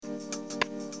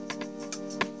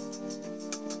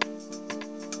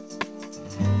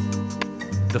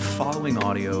The following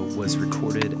audio was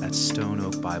recorded at Stone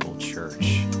Oak Bible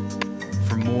Church.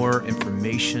 For more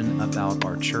information about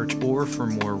our church or for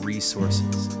more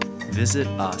resources, visit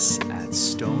us at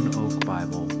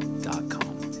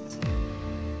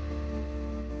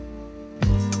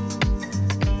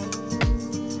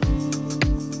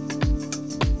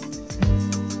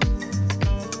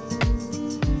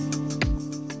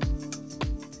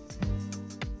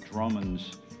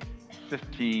Romans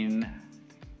 15,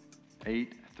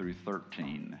 8 through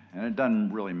 13. And it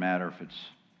doesn't really matter if it's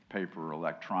paper or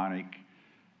electronic.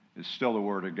 It's still the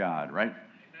Word of God, right?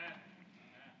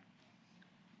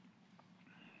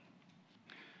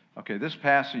 Okay, this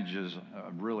passage is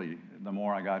really, the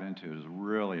more I got into it, is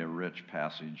really a rich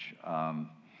passage.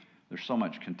 There's so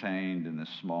much contained in this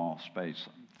small space.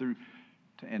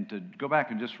 And to go back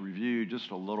and just review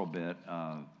just a little bit,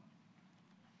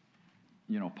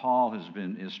 Paul is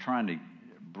trying to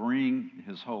bring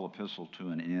his whole epistle to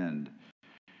an end.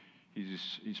 He's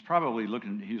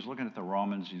looking at the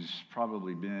Romans. He's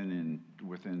probably been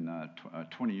within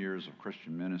 20 years of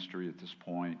Christian ministry at this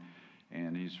point,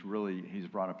 and he's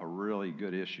brought up a really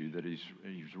good issue that he's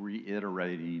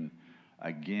reiterating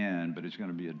again, but it's going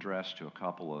to be addressed to a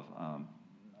couple of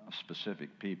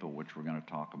specific people, which we're going to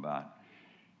talk about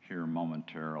here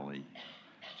momentarily.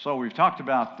 So we've talked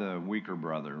about the weaker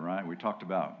brother, right? We talked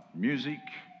about music.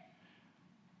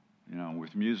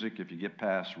 With music, if you get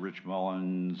past Rich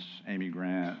Mullins, Amy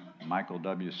Grant, Michael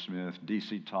W. Smith,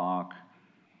 DC Talk,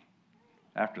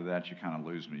 after that you kind of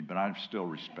lose me. But I still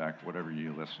respect whatever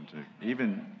you listen to.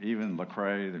 Even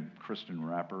Lecrae, the Christian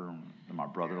rapper that my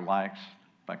brother likes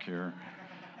back here.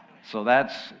 So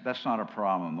that's not a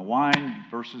problem. The wine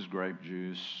versus grape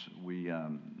juice, we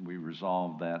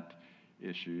resolved that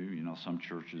issue. Some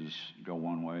churches go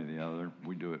one way or the other.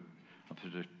 We do it a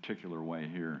particular way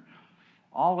here.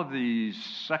 All of these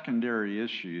secondary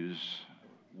issues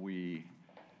we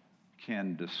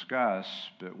can discuss,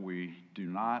 but we do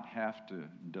not have to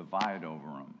divide over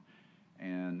them.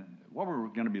 And what we're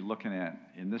going to be looking at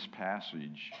in this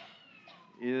passage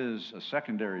is a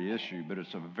secondary issue, but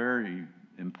it's a very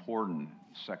important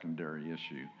secondary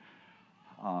issue.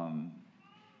 And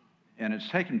it's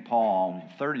taken Paul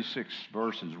 36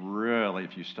 verses, really,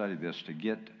 if you study this, to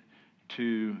get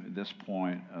to this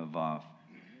point of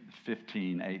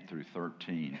 15, 8 through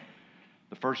 13.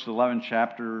 The first 11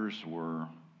 chapters were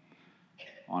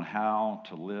on how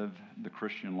to live the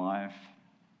Christian life,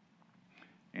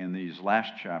 and these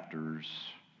last chapters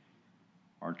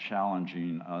are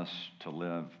challenging us to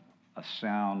live a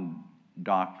sound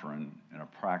doctrine in a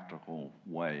practical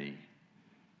way.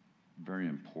 Very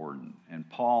important. And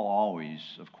Paul always,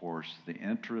 of course, the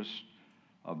interest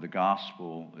of the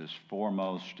gospel is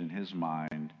foremost in his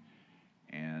mind,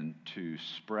 and to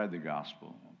spread the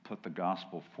gospel, put the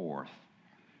gospel forth.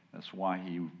 That's why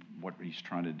what he's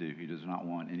trying to do. He does not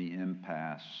want any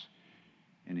impasse,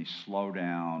 any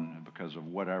slowdown because of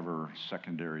whatever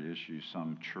secondary issues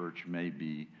some church may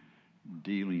be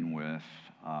dealing with.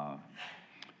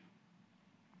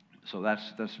 So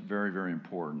that's very, very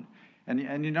important. And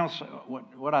so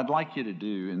what I'd like you to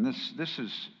do, and this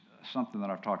is something that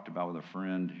I've talked about with a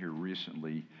friend here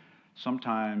recently.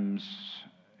 Sometimes,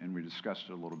 and we discussed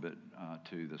it a little bit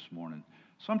too this morning,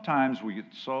 sometimes we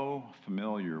get so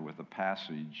familiar with a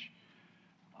passage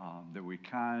that we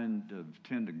kind of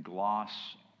tend to gloss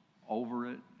over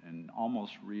it and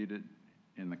almost read it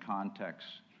in the context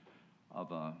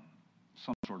of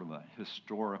some sort of a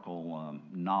historical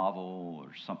novel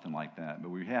or something like that. But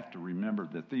we have to remember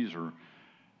that these are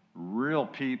real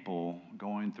people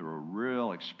going through a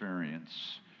real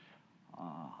experience.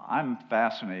 I'm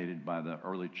fascinated by the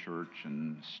early church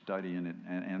and studying it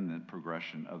and the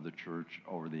progression of the church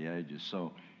over the ages.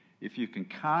 So if you can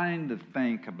kind of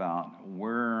think about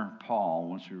where Paul,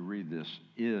 once we read this,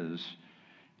 is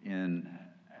in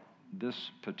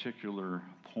this particular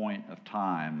point of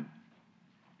time,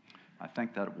 I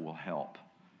think that will help.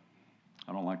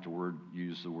 I don't like to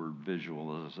use the word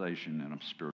visualization in a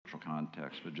spiritual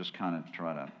context, but just kind of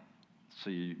try to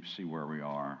see where we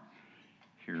are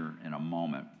here in a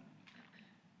moment.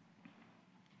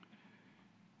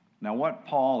 Now, what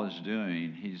Paul is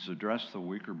doing, he's addressed the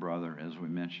weaker brother, as we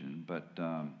mentioned, but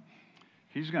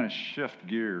he's going to shift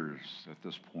gears at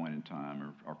this point in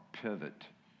time, or pivot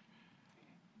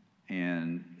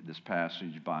in this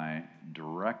passage by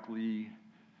directly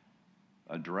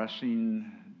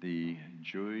addressing the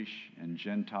Jewish and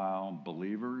Gentile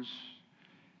believers,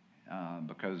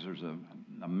 because there's a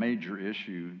major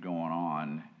issue going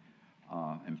on.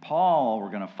 And Paul, we're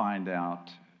going to find out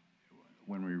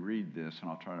when we read this, and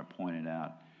I'll try to point it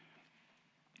out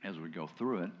as we go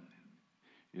through it,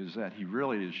 is that he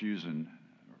really is using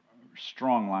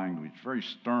strong language, very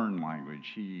stern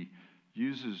language. He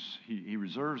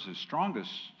reserves his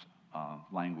strongest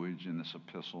language in this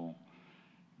epistle,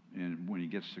 and when he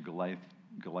gets to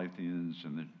Galatians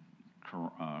and the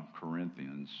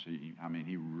Corinthians,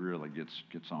 he really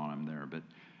gets on him there. But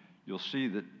you'll see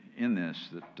that in this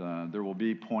that there will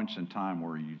be points in time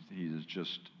where he is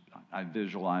just, I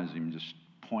visualize him just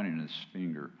pointing his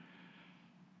finger.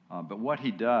 But what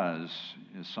he does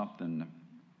is something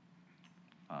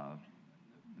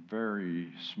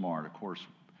very smart. Of course,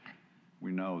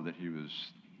 we know that he was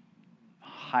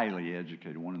highly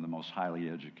educated, one of the most highly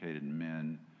educated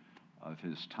men of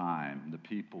his time. The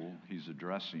people he's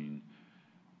addressing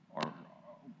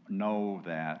know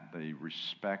that, they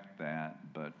respect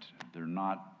that, but they're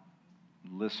not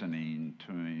listening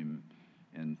to him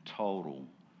in total.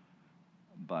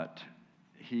 But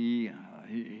he's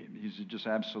just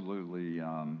absolutely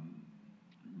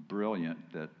brilliant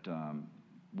that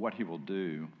what he will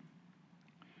do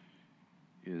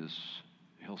is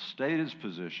he'll state his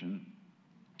position,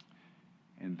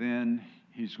 and then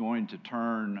he's going to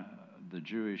turn the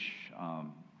Jewish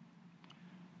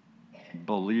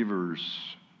believers'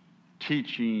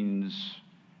 teachings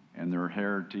and their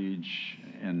heritage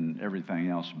and everything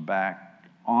else back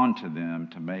onto them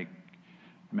to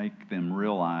make them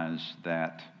realize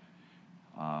that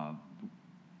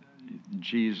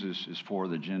Jesus is for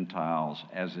the Gentiles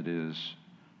as it is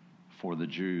for the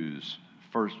Jews.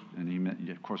 First, and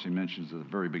of course he mentions at the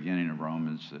very beginning of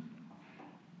Romans that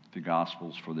the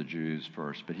gospel's for the Jews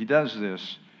first. But he does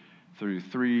this through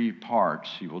three parts.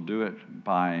 He will do it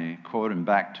by quoting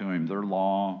back to him their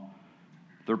law,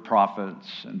 their prophets,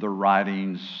 and their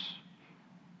writings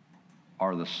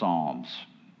are the Psalms.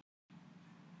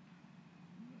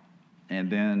 And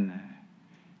then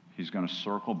he's going to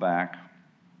circle back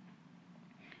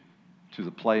to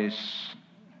the place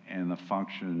and the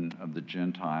function of the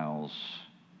Gentiles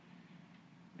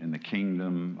in the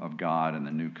kingdom of God and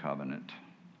the new covenant.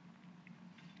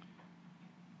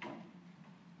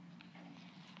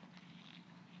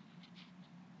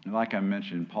 And like I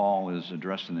mentioned, Paul is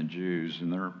addressing the Jews,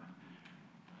 and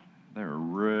they're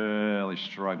really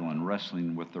struggling,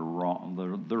 wrestling with their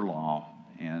law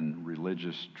and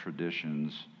religious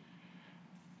traditions.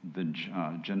 The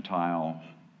Gentile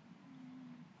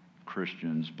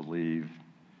Christians believe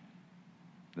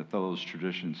that those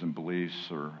traditions and beliefs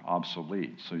are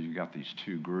obsolete. So you've got these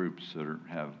two groups that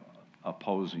have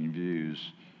opposing views,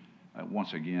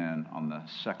 once again, on the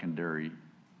secondary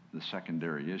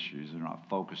issues. They're not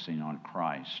focusing on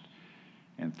Christ.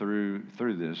 And through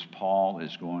this, Paul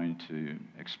is going to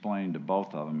explain to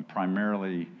both of them,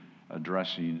 primarily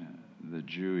addressing the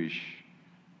Jewish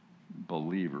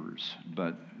believers,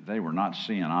 but they were not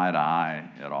seeing eye to eye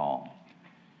at all.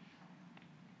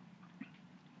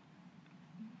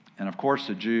 And of course,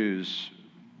 the Jews,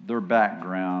 their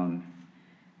background,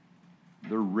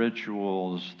 their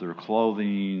rituals, their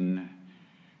clothing,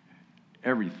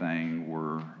 everything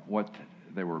were what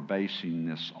they were basing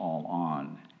this all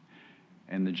on.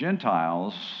 And the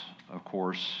Gentiles, of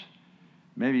course,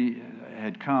 maybe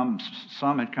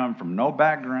some had come from no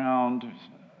background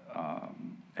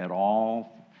at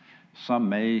all. Some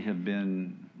may have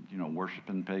been,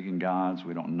 worshiping pagan gods.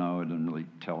 We don't know. It doesn't really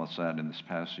tell us that in this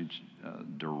passage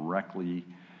directly.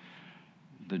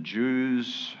 The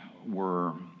Jews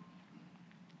were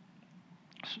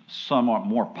somewhat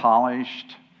more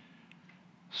polished.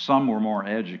 Some were more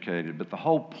educated. But the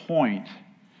whole point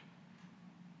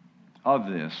of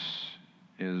this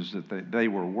is that they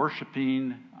were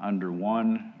worshiping under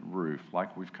one roof,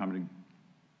 like we've come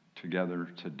together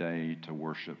today to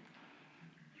worship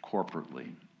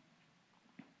corporately.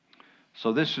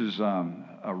 So this is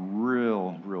a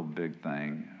real big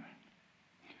thing.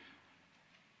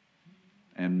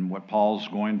 And what Paul's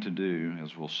going to do,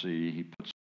 as we'll see, he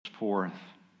puts forth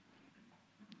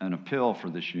an appeal for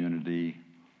this unity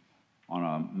on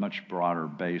a much broader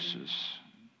basis.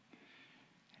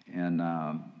 And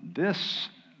the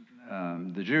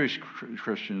Jewish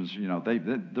Christians,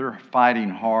 they're fighting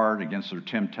hard against their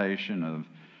temptation of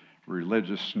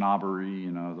religious snobbery.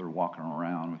 They're walking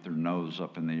around with their nose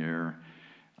up in the air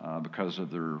because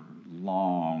of their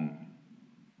long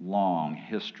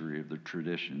history of their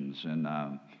traditions.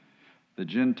 And the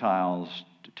Gentiles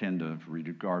tend to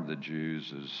regard the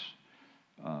Jews as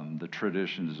the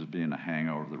traditions as being a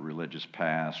hangover of the religious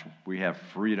past. We have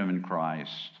freedom in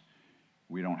Christ.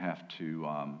 We don't have to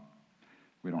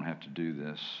do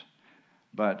this.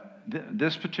 But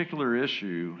this particular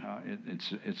issue,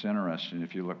 it's interesting.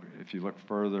 If you look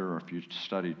further, or if you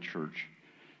study church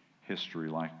history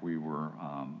like we were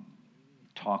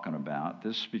talking about.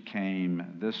 This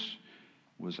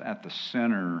was at the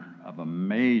center of a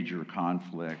major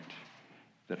conflict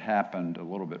that happened a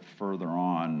little bit further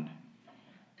on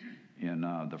in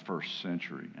the first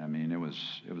century. I mean, it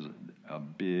was a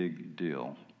big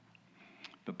deal.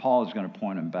 But Paul is going to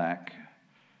point him back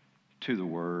to the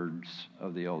words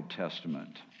of the Old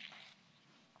Testament.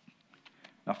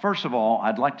 Now, first of all,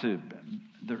 I'd like to.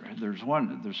 There's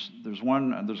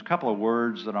a couple of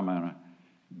words that I'm going to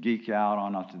geek out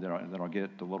on that I'll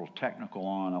get a little technical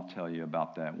on. I'll tell you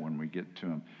about that when we get to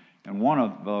them. And one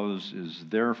of those is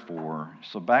therefore.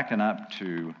 So backing up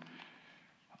to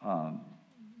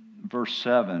verse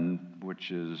 7,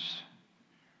 which is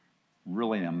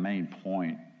really a main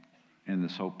point in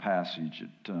this whole passage,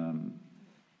 it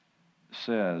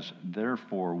says,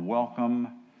 "Therefore welcome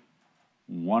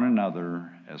one another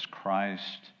as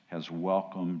Christ has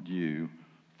welcomed you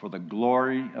for the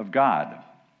glory of God."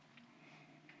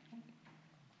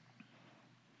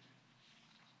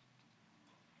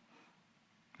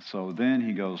 So then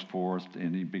he goes forth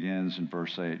and he begins in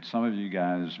verse 8. Some of you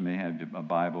guys may have a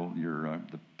Bible.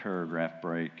 The paragraph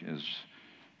break is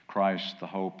Christ, the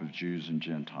hope of Jews and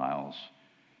Gentiles.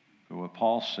 But what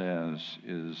Paul says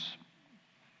is,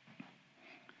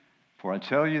 "For I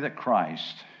tell you that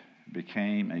Christ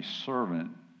became a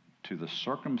servant to the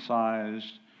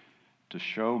circumcised to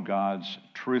show God's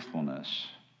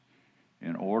truthfulness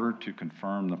in order to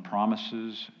confirm the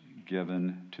promises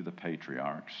given to the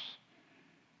patriarchs,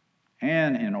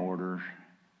 and in order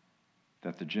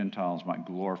that the Gentiles might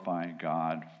glorify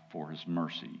God for his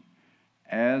mercy.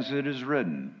 As it is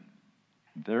written,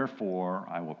 therefore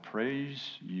I will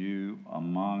praise you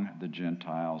among the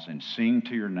Gentiles and sing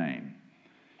to your name.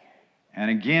 And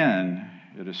again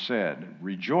it is said,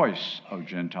 rejoice, O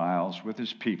Gentiles, with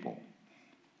his people.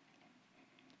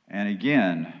 And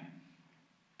again,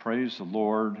 praise the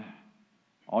Lord,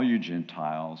 all you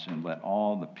Gentiles, and let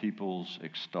all the peoples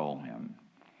extol him.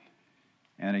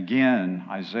 And again,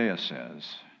 Isaiah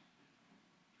says,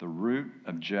 the root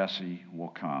of Jesse will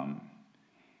come,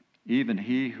 even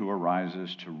he who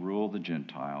arises to rule the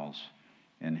Gentiles,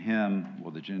 in him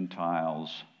will the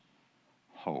Gentiles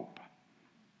hope.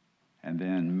 And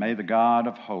then, may the God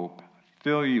of hope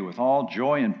fill you with all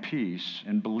joy and peace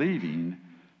in believing,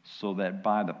 so that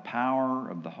by the power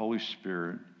of the Holy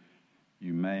Spirit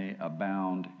you may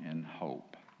abound in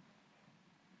hope."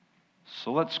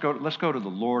 So let's go to the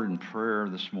Lord in prayer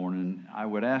this morning. I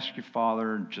would ask you,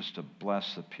 Father, just to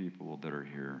bless the people that are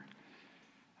here.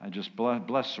 I just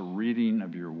bless the reading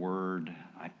of your word.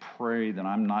 I pray that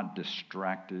I'm not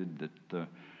distracted,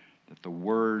 that the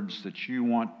words that you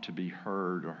want to be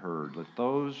heard are heard. Let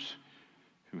those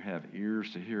who have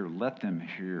ears to hear, let them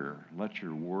hear. Let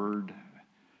your word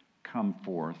come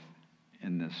forth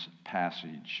in this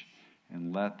passage,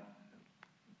 and let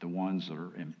the ones that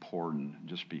are important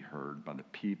just be heard by the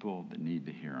people that need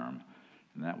to hear them.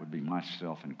 And that would be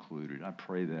myself included. I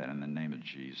pray that in the name of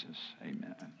Jesus.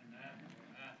 Amen.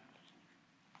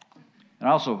 And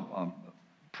I also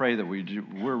pray that we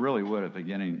really would, at the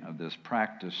beginning of this,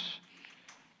 practice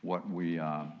what we're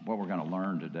going to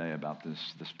learn today about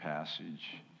this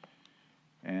passage.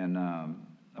 And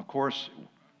of course,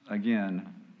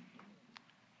 again,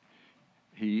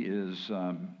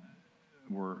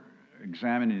 we're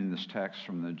examining this text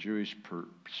from the Jewish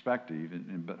perspective,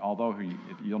 but although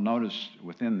you'll notice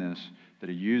within this that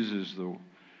he uses the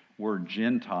word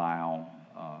Gentile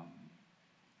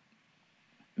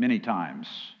many times.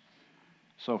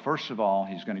 So first of all,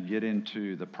 he's going to get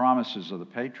into the promises of the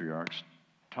patriarchs,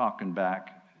 talking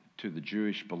back to the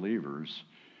Jewish believers,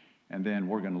 and then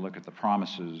we're going to look at the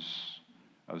promises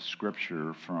of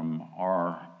Scripture from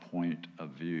our point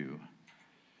of view.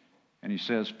 And he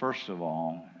says, first of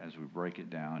all, as we break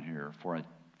it down here, for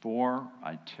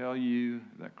I tell you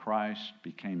that Christ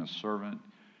became a servant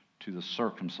to the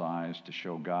circumcised to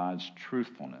show God's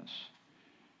truthfulness,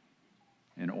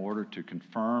 in order to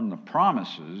confirm the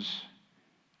promises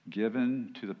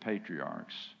given to the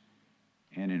patriarchs,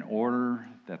 and in order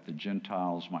that the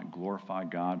Gentiles might glorify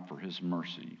God for his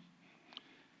mercy.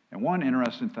 And one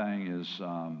interesting thing is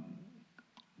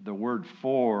the word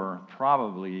 "for"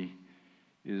 probably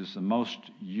is the most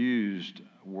used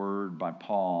word by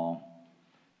Paul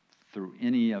through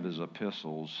any of his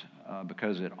epistles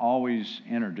because it always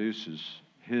introduces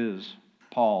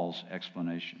Paul's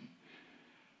explanation.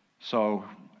 So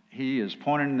he is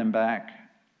pointing them back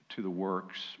to the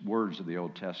words of the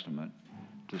Old Testament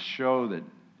to show that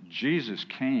Jesus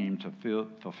came to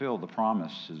fulfill the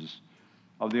promises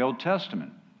of the Old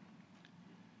Testament.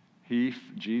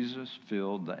 Jesus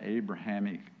filled the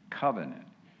Abrahamic covenant.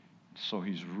 So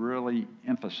he's really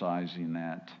emphasizing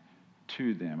that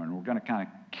to them. And we're going to kind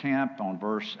of camp on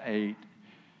verse 8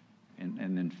 and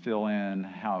then fill in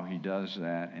how he does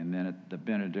that. And then the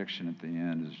benediction at the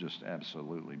end is just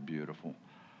absolutely beautiful.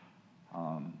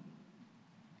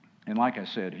 And like I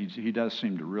said, he does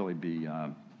seem to really be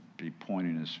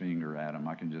pointing his finger at him.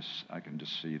 I can just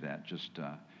see that. Just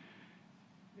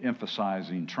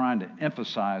trying to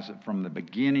emphasize it from the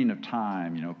beginning of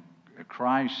time. You know,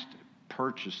 Christ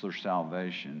purchased their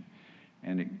salvation,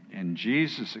 and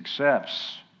Jesus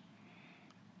accepts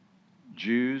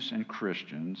Jews and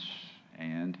Christians,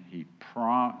 and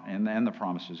and the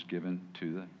promises given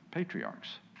to the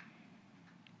patriarchs.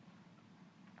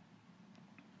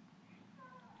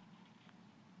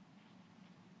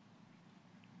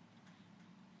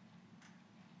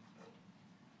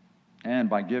 And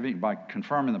by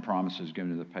confirming the promises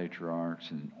given to the patriarchs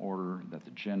in order that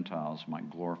the Gentiles might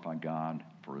glorify God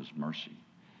for his mercy,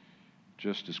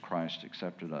 just as Christ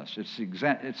accepted us.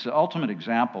 It's the ultimate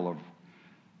example of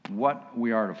what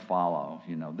we are to follow.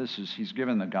 You know, he's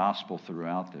given the gospel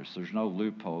throughout this. There's no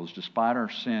loopholes. Despite our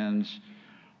sins,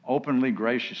 openly,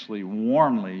 graciously,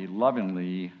 warmly,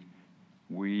 lovingly,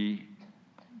 we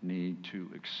need to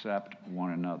accept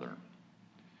one another.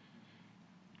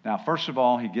 Now, first of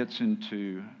all, he gets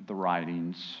into the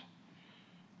writings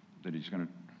that he's going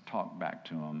to talk back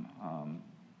to them.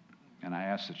 And I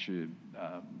ask that you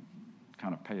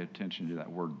kind of pay attention to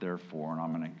that word therefore, and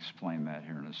I'm going to explain that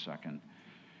here in a second.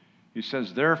 He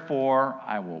says, therefore,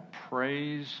 I will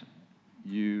praise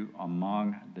you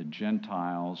among the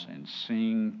Gentiles and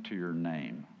sing to your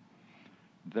name.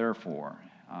 Therefore.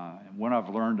 What I've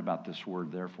learned about this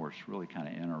word therefore, it's really kind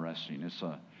of interesting. It's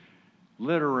a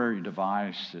literary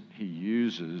device that he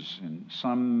uses, and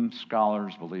some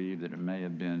scholars believe that it may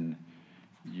have been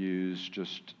used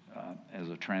just as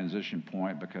a transition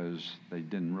point because they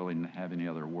didn't really have any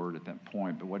other word at that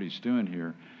point. But what he's doing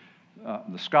here,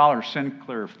 the scholar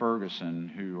Sinclair Ferguson,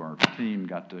 who our team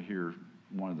got to hear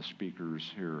one of the speakers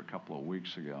here a couple of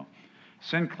weeks ago,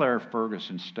 Sinclair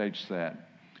Ferguson states that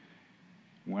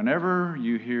whenever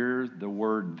you hear the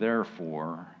word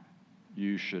therefore,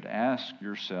 you should ask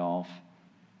yourself,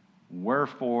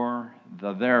 wherefore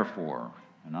the therefore?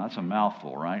 And that's a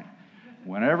mouthful, right?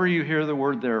 Whenever you hear the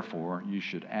word therefore, you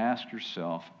should ask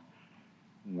yourself,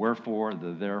 wherefore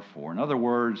the therefore? In other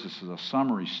words, this is a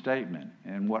summary statement.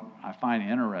 And what I find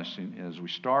interesting is we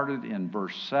started in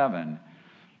verse 7.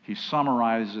 He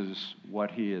summarizes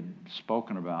what he had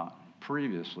spoken about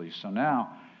previously. So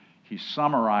now he's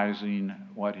summarizing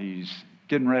what he's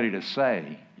getting ready to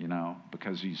say, you know,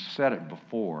 because he's said it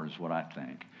before, is what I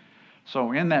think.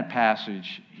 So in that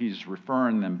passage, he's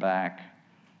referring them back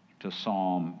to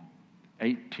Psalm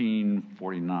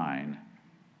 18:49.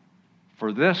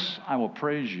 For this I will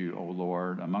praise you, O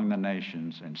Lord, among the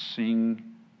nations, and sing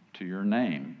to your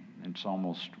name. It's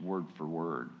almost word for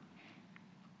word.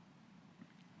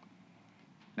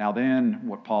 Now then,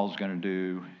 what Paul's going to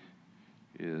do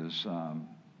is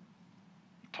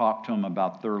talk to them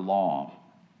about their law.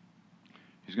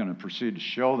 He's going to proceed to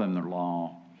show them their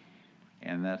law,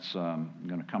 and that's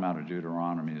going to come out of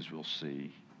Deuteronomy, as we'll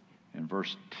see. In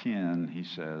verse 10, he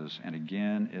says, and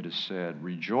again it is said,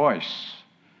 rejoice,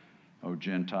 O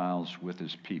Gentiles, with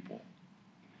his people.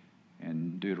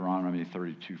 And Deuteronomy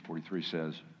 32:43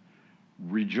 says,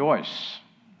 rejoice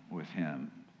with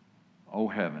him, O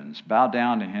heavens, bow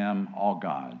down to him, all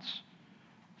gods,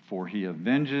 for he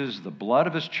avenges the blood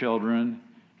of his children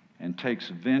and takes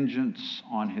vengeance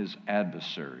on his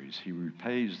adversaries. He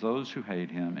repays those who hate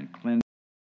him and cleanses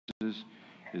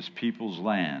his people's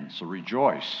land. So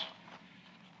rejoice.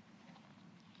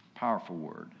 Powerful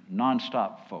word.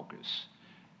 Non-stop focus.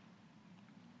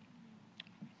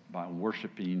 By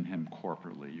worshiping him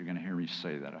corporately. You're going to hear me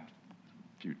say that a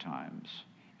few times.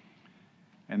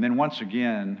 And then once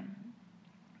again,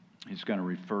 he's going to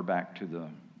refer back to the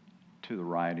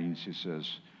writings. He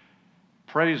says,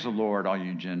 praise the Lord, all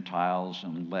you Gentiles,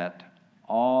 and let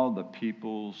all the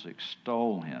peoples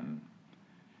extol him.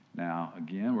 Now,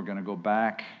 again, we're going to go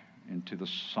back into the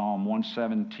Psalm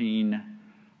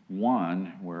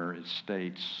 117:1, where it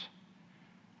states,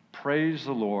 praise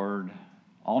the Lord,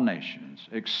 all nations,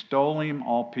 extol him,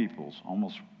 all peoples.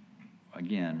 Almost,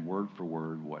 again, word for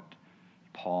word, what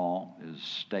Paul is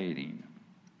stating.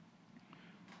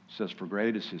 It says, for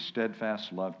great is his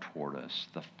steadfast love toward us.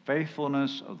 The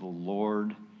faithfulness of the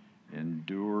Lord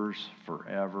endures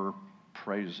forever.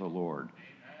 Praise the Lord.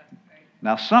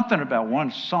 Now, something about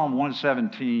Psalm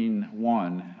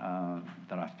 117:1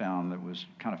 that I found that was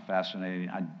kind of fascinating.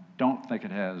 I don't think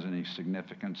it has any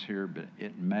significance here, but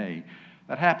it may.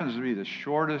 That happens to be the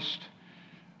shortest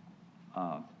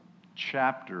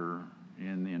chapter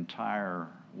in the entire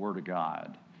Word of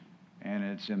God. And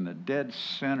it's in the dead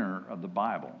center of the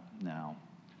Bible. Now,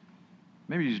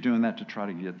 maybe he's doing that to try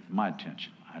to get my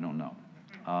attention. I don't know.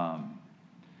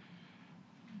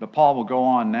 But Paul will go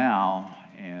on now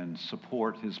and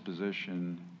support his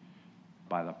position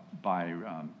by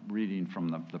reading from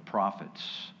the prophets.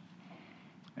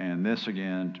 And this,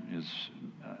 again, is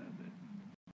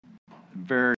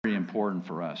very important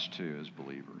for us, too, as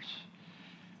believers.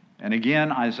 And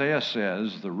again, Isaiah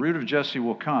says, the root of Jesse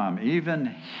will come,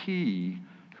 even he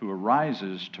who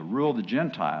arises to rule the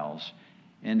Gentiles.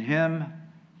 In him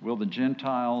will the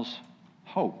Gentiles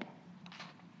hope.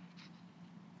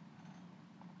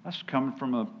 That's coming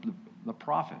from the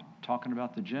prophet, talking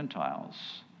about the Gentiles,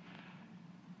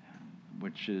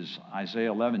 which is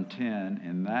Isaiah 11:10.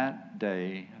 In that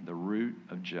day, the root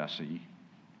of Jesse,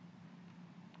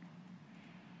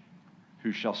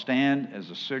 who shall stand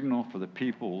as a signal for the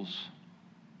peoples,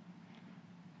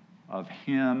 of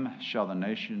him shall the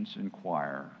nations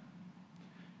inquire,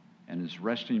 and his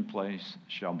resting place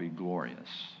shall be glorious.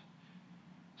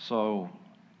 So,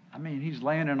 I mean, he's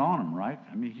laying it on them, right?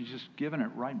 I mean, he's just giving it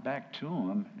right back to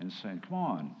them and saying, come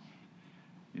on,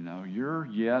 you know, your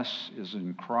yes is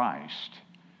in Christ.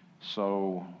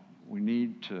 So we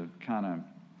need to kind of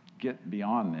get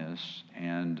beyond this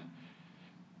and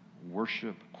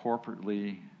worship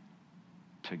corporately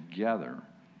together.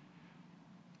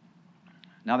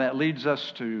 Now that leads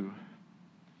us to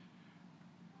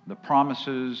the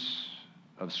promises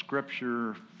of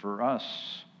Scripture for us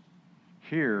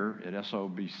here at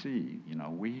SOBC. You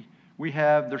know, we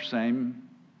have their same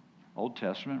Old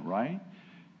Testament, right?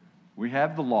 We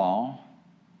have the law,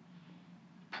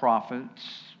 prophets,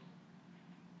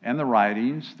 and the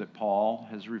writings that Paul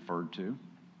has referred to.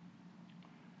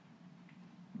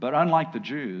 But unlike the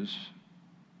Jews,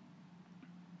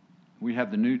 we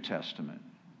have the New Testament,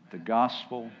 the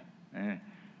gospel,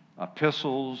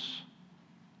 epistles,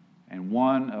 and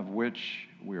one of which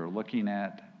we are looking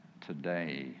at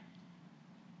today.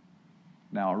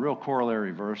 Now, a real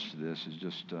corollary verse to this has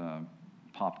just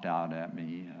popped out at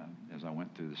me as I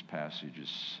went through this passage.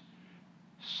 It's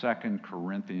 2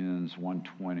 Corinthians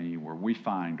 1:20, where we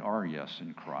find our yes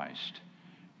in Christ.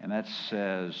 And that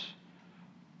says,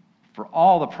 for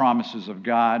all the promises of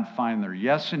God find their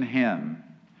yes in him.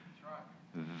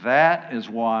 That is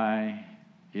why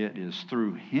it is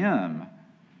through him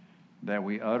that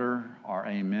we utter our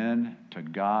amen to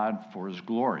God for his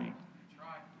glory.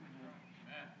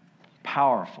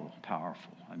 Powerful,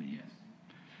 powerful. I mean,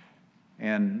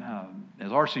 and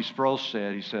as R.C. Sproul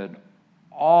said, he said,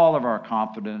 all of our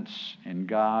confidence in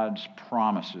God's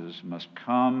promises must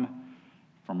come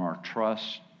from our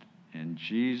trust in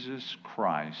Jesus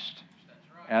Christ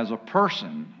as a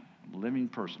person, living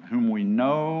person, whom we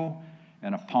know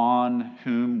and upon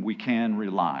whom we can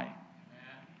rely.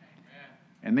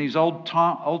 And these Old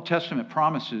Testament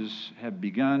promises have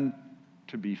begun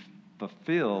to be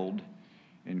fulfilled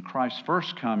in Christ's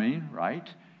first coming, right?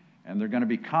 And they're going to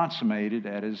be consummated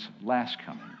at his last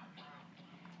coming.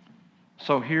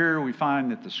 So here we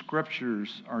find that the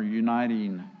Scriptures are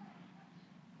uniting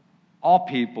all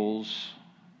peoples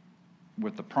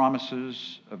with the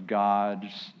promises of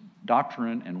God's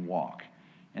doctrine and walk.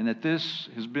 And that this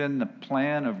has been the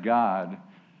plan of God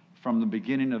from the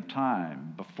beginning of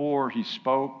time. Before he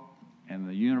spoke and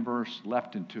the universe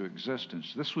left into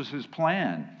existence, this was his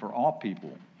plan for all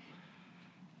people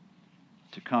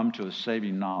to come to a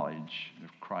saving knowledge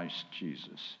of Christ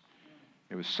Jesus.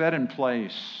 It was set in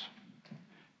place,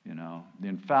 you know, the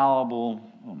infallible,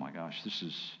 oh my gosh, this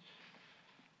is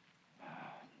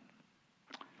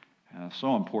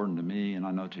so important to me, and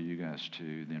I know to you guys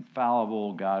too, the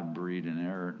infallible, God-breathed,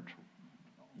 inerrant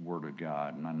Word of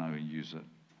God. And I know you use it,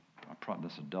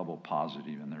 that's a double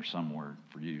positive in there somewhere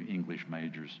for you English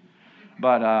majors.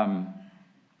 But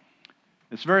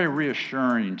it's very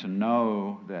reassuring to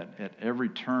know that at every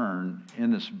turn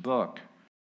in this book,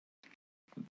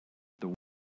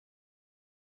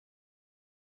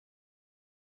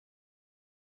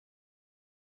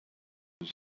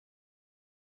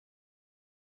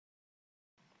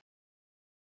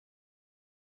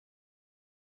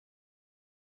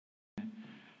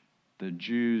 the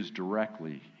Jews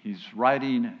directly. He's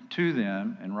writing to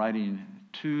them and writing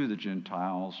to the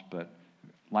Gentiles, but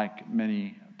like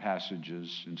many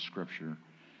passages in Scripture,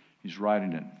 he's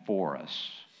writing it for us.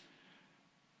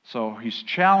 So he's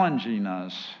challenging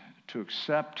us to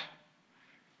accept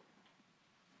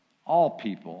all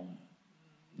people,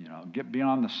 you know, get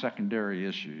beyond the secondary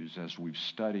issues as we've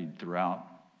studied throughout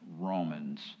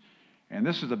Romans. And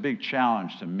this is a big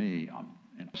challenge to me.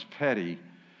 And it's petty.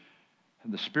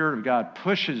 the Spirit of God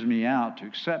pushes me out to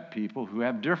accept people who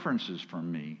have differences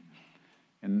from me.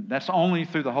 And that's only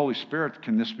through the Holy Spirit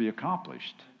can this be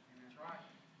accomplished.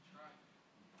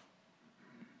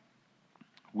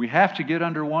 We have to get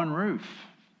under one roof.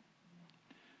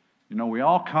 You know, we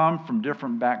all come from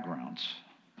different backgrounds,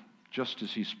 just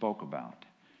as he spoke about.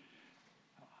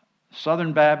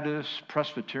 Southern Baptist,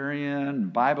 Presbyterian,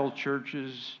 Bible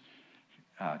churches,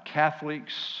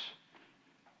 Catholics,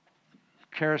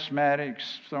 charismatics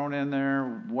thrown in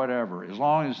there, whatever. As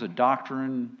long as the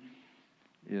doctrine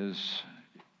is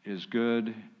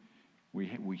good,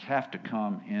 we have to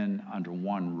come in under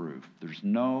one roof. There's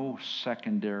no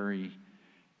secondary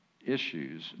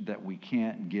issues that we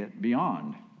can't get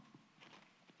beyond.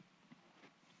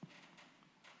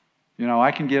 You know,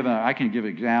 I can give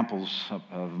examples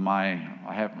of my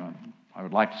I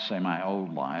would like to say my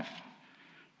old life,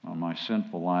 my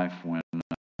sinful life, when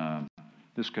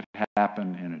this could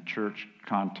happen in a church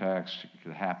context. It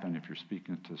could happen if you're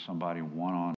speaking to somebody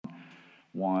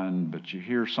one-on-one, but you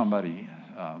hear somebody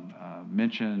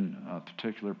mention a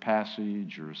particular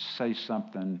passage or say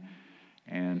something,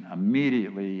 and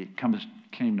immediately it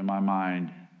came to my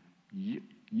mind,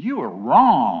 you are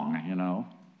wrong, you know.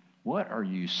 What are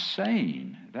you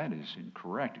saying? That is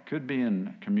incorrect. It could be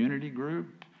in a community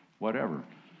group, whatever.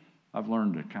 I've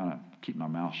learned to kind of keep my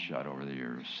mouth shut over the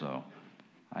years, so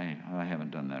I haven't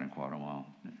done that in quite a while.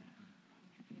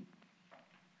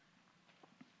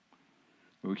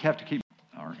 But we have to keep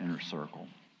our inner circle.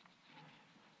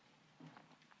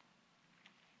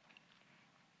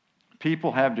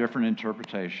 People have different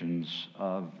interpretations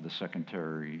of the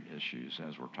secondary issues,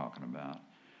 as we're talking about.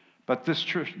 But this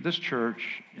church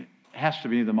has to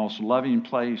be the most loving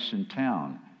place in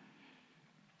town.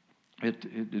 I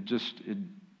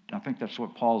think that's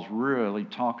what Paul's really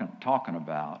talking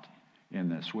about in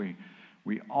this. We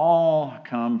all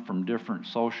come from different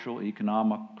social,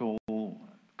 economical,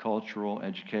 cultural,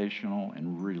 educational,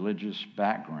 and religious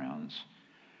backgrounds.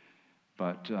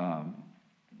 But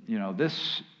you know,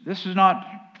 this is not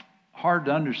hard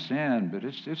to understand, but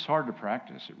it's hard to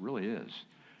practice. It really is.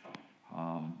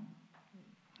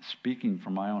 Speaking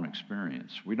from my own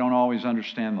experience, we don't always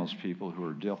understand those people who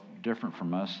are different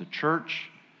from us. The church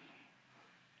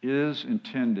is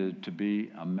intended to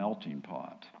be a melting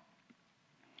pot.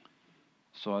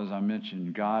 So as I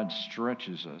mentioned, God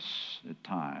stretches us at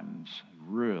times,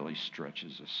 really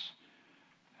stretches us,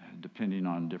 depending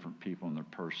on different people and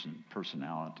their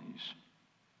personalities.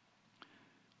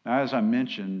 Now, as I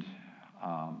mentioned,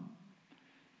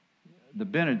 the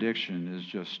benediction is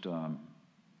just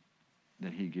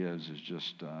that he gives is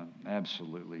just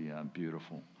absolutely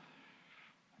beautiful.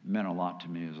 It meant a lot to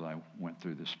me as I went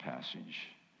through this passage.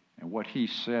 And what he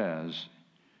says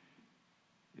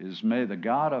is, may the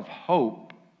God of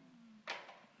hope,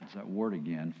 is that word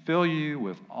again, fill you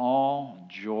with all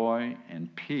joy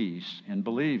and peace in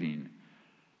believing,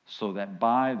 so that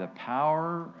by the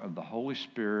power of the Holy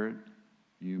Spirit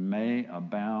you may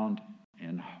abound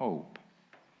in hope.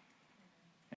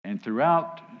 And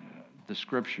throughout the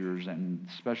Scriptures, and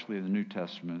especially the New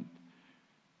Testament,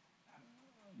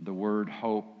 the word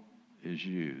hope is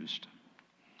used.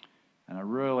 And I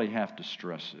really have to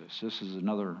stress this. This is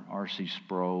another R.C.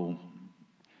 Sproul,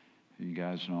 who you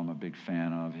guys know I'm a big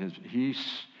fan of. He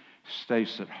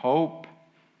states that hope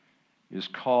is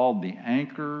called the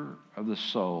anchor of the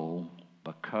soul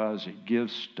because it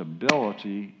gives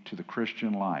stability to the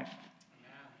Christian life.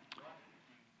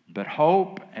 But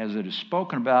hope, as it is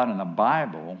spoken about in the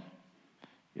Bible,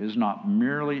 is not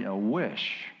merely a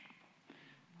wish.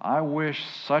 I wish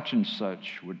such and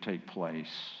such would take place.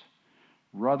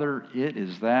 Rather, it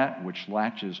is that which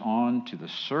latches on to the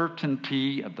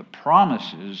certainty of the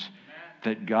promises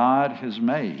that God has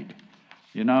made.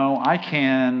 You know, I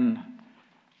can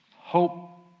hope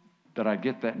that I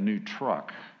get that new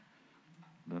truck.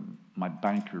 My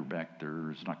banker back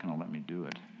there is not going to let me do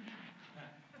it.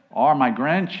 Or my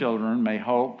grandchildren may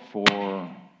hope for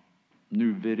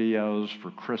new videos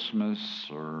for Christmas,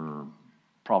 or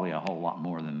probably a whole lot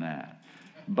more than that.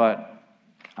 But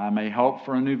I may hope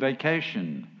for a new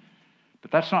vacation.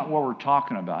 But that's not what we're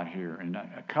talking about here. And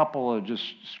a couple of just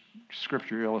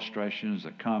scripture illustrations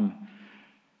that come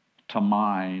to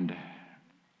mind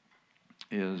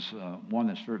is one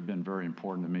that's been very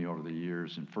important to me over the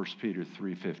years in 1 Peter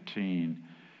 3:15,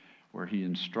 where he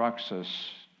instructs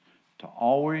us to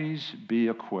always be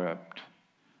equipped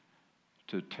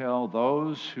to tell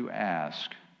those who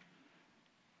ask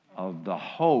of the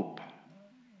hope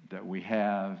that we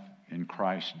have in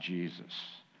Christ Jesus,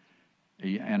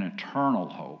 an eternal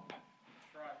hope.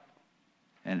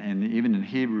 And even in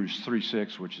Hebrews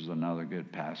 3:6, which is another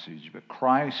good passage, but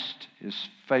Christ is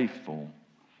faithful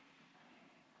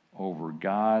over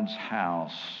God's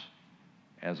house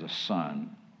as a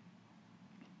son.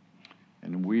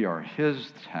 And we are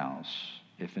his house,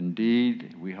 if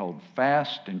indeed we hold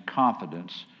fast in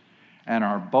confidence and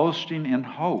are boasting in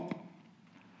hope.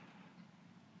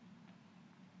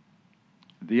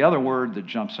 The other word that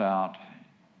jumps out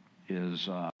is,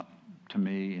 to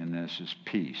me, in this is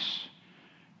peace.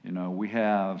 You know,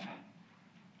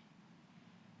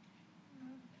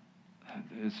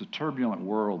 it's a turbulent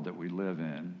world that we live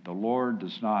in. The Lord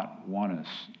does not want us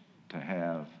to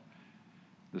have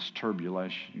this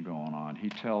turbulation going on. He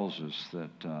tells us that,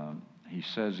 he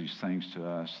says these things to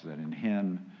us, that in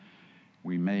him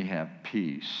we may have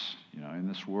peace. You know, in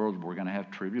this world we're going to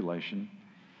have tribulation.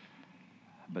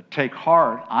 But take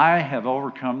heart, I have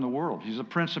overcome the world. He's a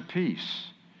Prince of Peace.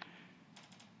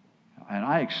 And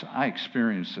I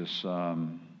experienced this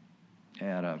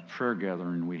at a prayer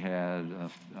gathering we had,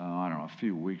 a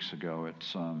few weeks ago.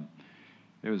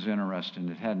 It was interesting.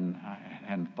 I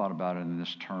hadn't thought about it in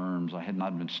this terms. I had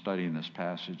not been studying this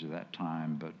passage at that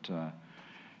time, but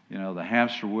the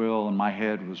hamster wheel in my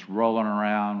head was rolling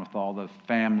around with all the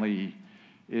family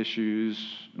issues,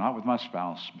 not with my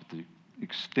spouse, but the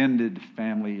extended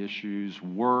family issues,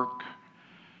 work,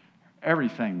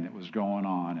 everything that was going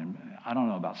on. And I don't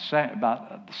know, about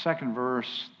the second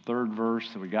verse, third verse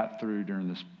that we got through during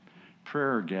this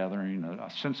prayer gathering, a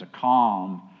sense of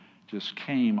calm just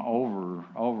came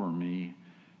over me.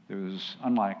 It was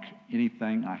unlike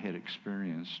anything I had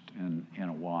experienced in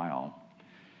a while.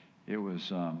 It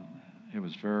was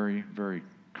very, very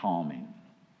calming.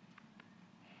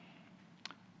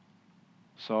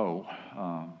 So,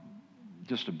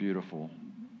 just a beautiful,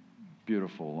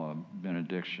 beautiful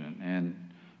benediction. And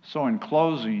so in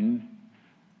closing,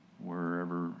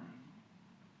 wherever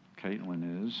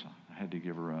Caitlin is, I had to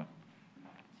give her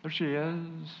there she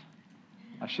is.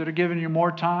 I should have given you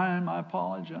more time. I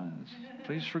apologize.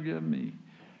 Please forgive me.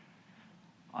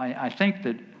 I think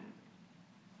that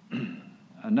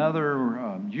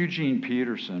another, Eugene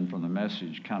Peterson from The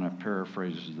Message kind of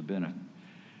paraphrases the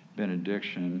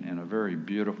benediction in a very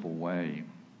beautiful way.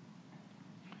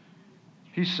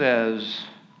 He says,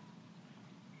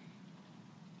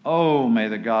 "Oh, may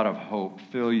the God of hope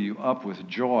fill you up with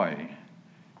joy,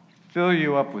 fill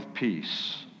you up with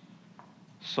peace,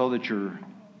 so that your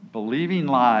believing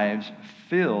lives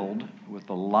filled with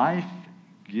the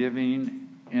life-giving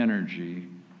energy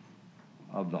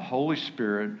of the Holy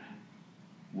Spirit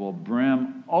will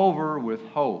brim over with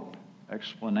hope!"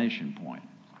 Exclamation point.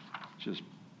 Just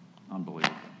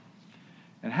unbelievable.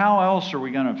 And how else are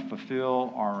we going to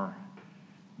fulfill our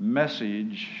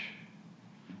message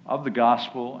of the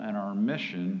gospel and our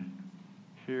mission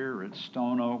here at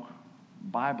Stone Oak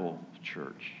Bible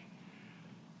Church?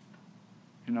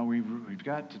 You know, we've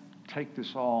got to take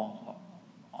this all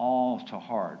to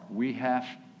heart. We have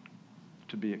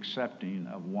to be accepting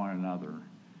of one another,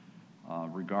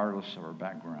 regardless of our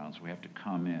backgrounds. We have to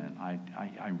come in.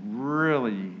 I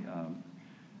really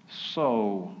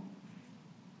so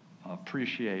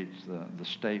appreciate the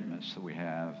statements that we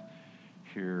have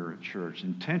here at church.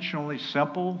 Intentionally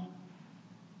simple,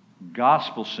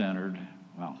 gospel-centered,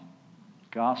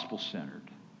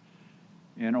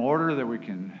 in order that we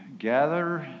can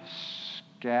gather,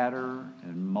 scatter,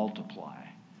 and multiply.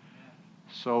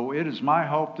 So it is my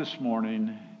hope this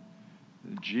morning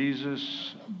that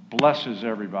Jesus blesses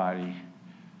everybody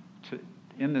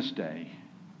in this day,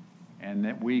 and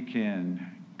that we can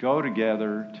go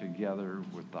together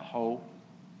with the hope,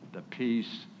 the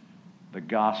peace, the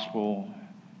gospel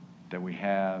that we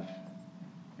have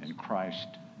in Christ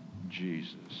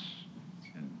Jesus.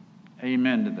 And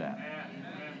amen to that.